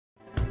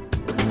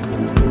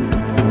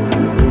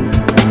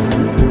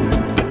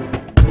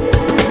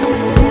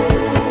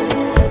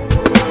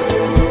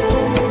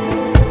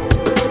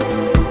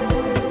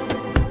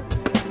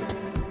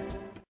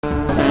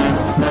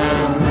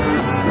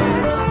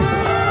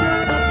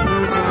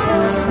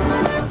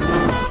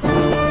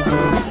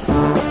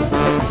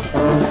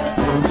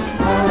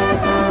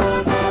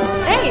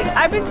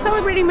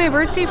celebrating my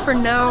birthday for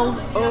now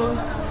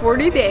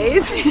 40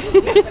 days.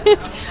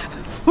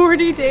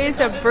 40 days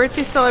of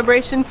birthday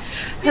celebration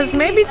has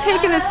maybe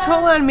taken its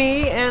toll on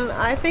me, and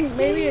I think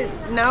maybe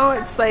now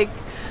it's like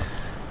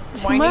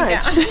too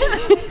much.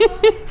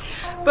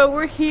 But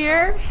we're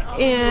here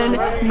in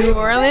New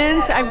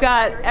Orleans. I've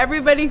got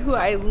everybody who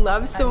I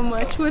love so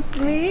much with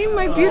me.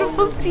 My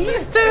beautiful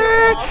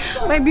sister,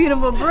 my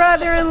beautiful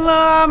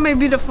brother-in-law, my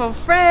beautiful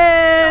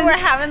friend. We're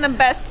having the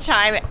best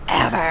time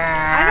ever.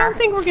 I don't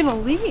think we're gonna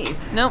leave.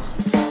 Nope.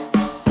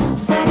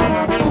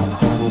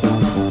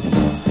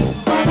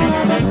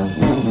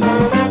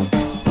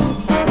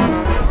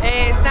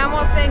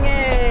 Estamos en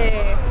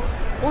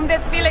un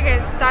desfile que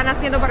están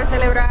haciendo para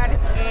celebrar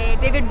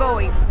David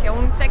Bowie, que es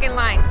un second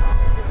line.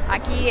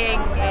 Aquí en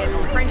el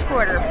French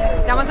Quarter.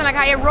 Estamos en la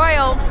calle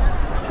Royal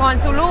con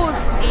Toulouse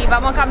y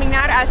vamos a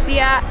caminar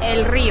hacia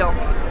el río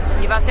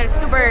y va a ser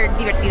súper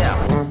divertido.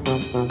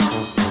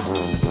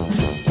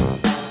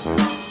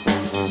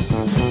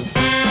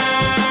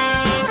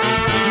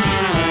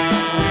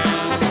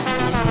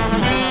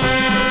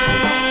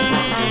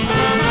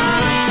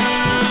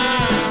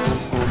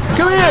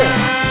 Come here!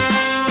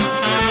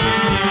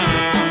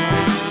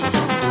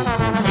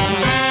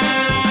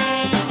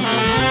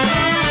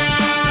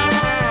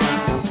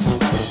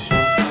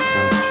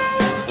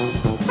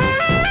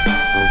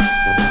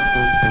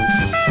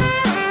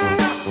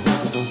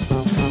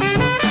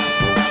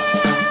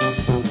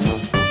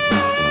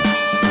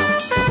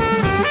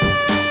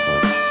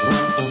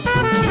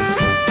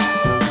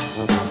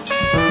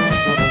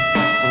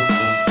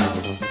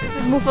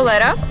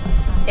 Muffaletta.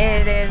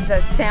 It is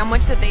a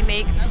sandwich that they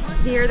make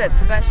here that's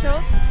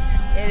special.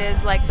 It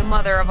is like the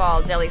mother of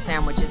all deli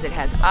sandwiches. It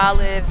has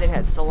olives, it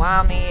has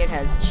salami, it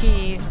has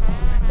cheese.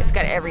 It's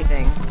got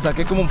everything. O sea,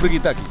 que es como un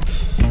frikitaki.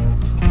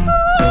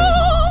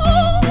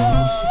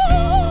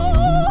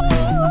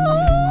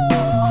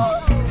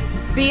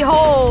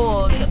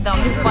 Behold the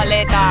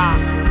muffaletta.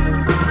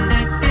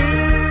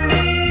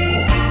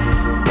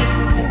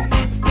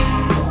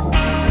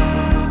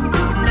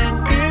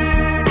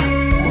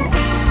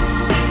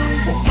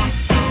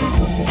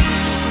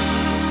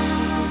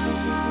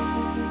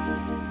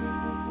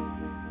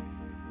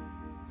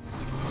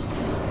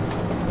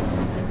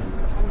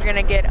 We're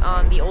gonna get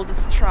on the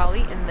oldest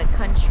trolley in the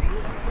country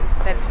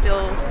that's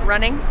still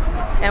running,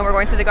 and we're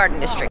going to the Garden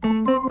District.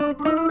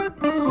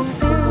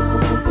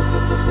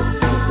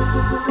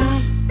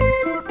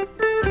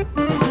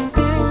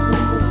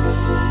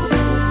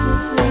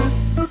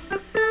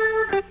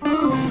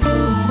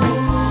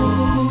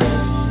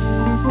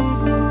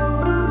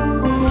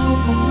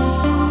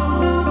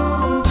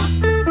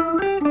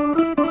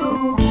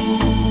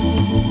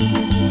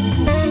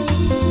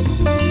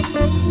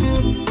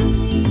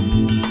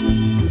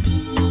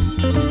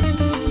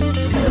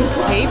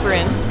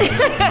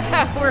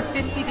 We're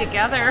 50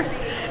 together.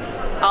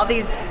 All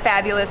these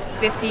fabulous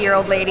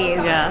 50-year-old ladies.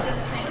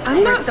 Yes.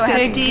 I'm not so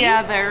 50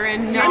 together,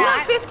 and I'm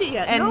not 50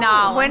 yet. And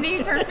no. When do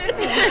you turn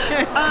 50?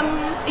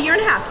 A year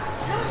and a half.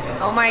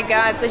 Oh my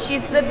God! So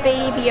she's the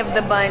baby of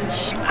the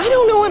bunch. I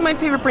don't know what my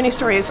favorite Britney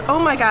story is. Oh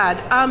my God.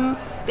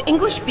 The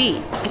English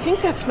Beat. I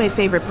think that's my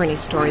favorite Britney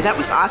story. That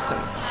was awesome.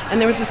 And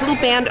there was this little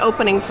band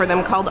opening for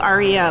them called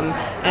REM,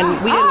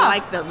 and we didn't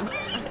like them.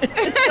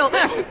 Until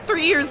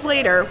 3 years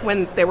later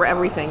when they were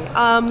everything.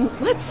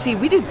 Let's see,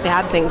 we did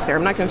bad things there.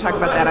 I'm not going to talk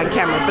about that on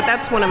camera, but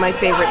that's one of my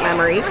favorite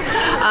memories.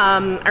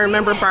 I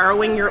remember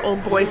borrowing your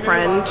old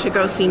boyfriend to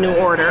go see New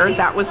Order.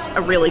 That was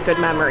a really good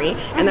memory,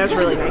 and that was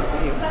really nice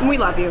of you. And we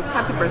love you.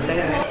 Happy birthday.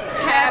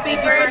 Happy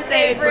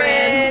birthday,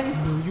 Bryn.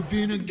 Know you've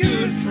been a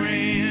good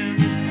friend.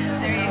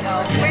 There you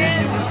go,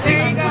 Bryn.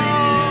 There you go.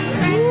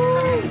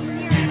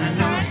 I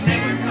know it's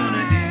never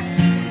gonna end.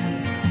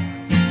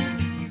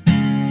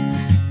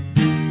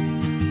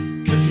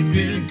 'Cause you've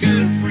been a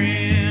good friend.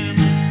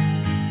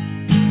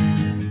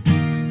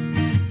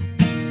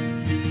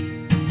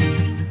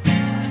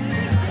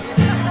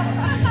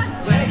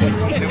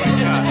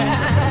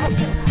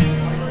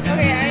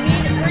 Okay, I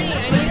need a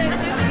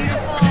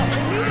beautiful.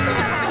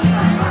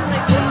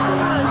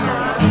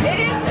 It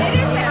is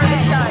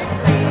shot.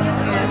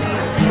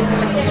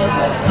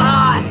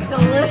 Ah, it's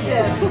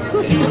delicious.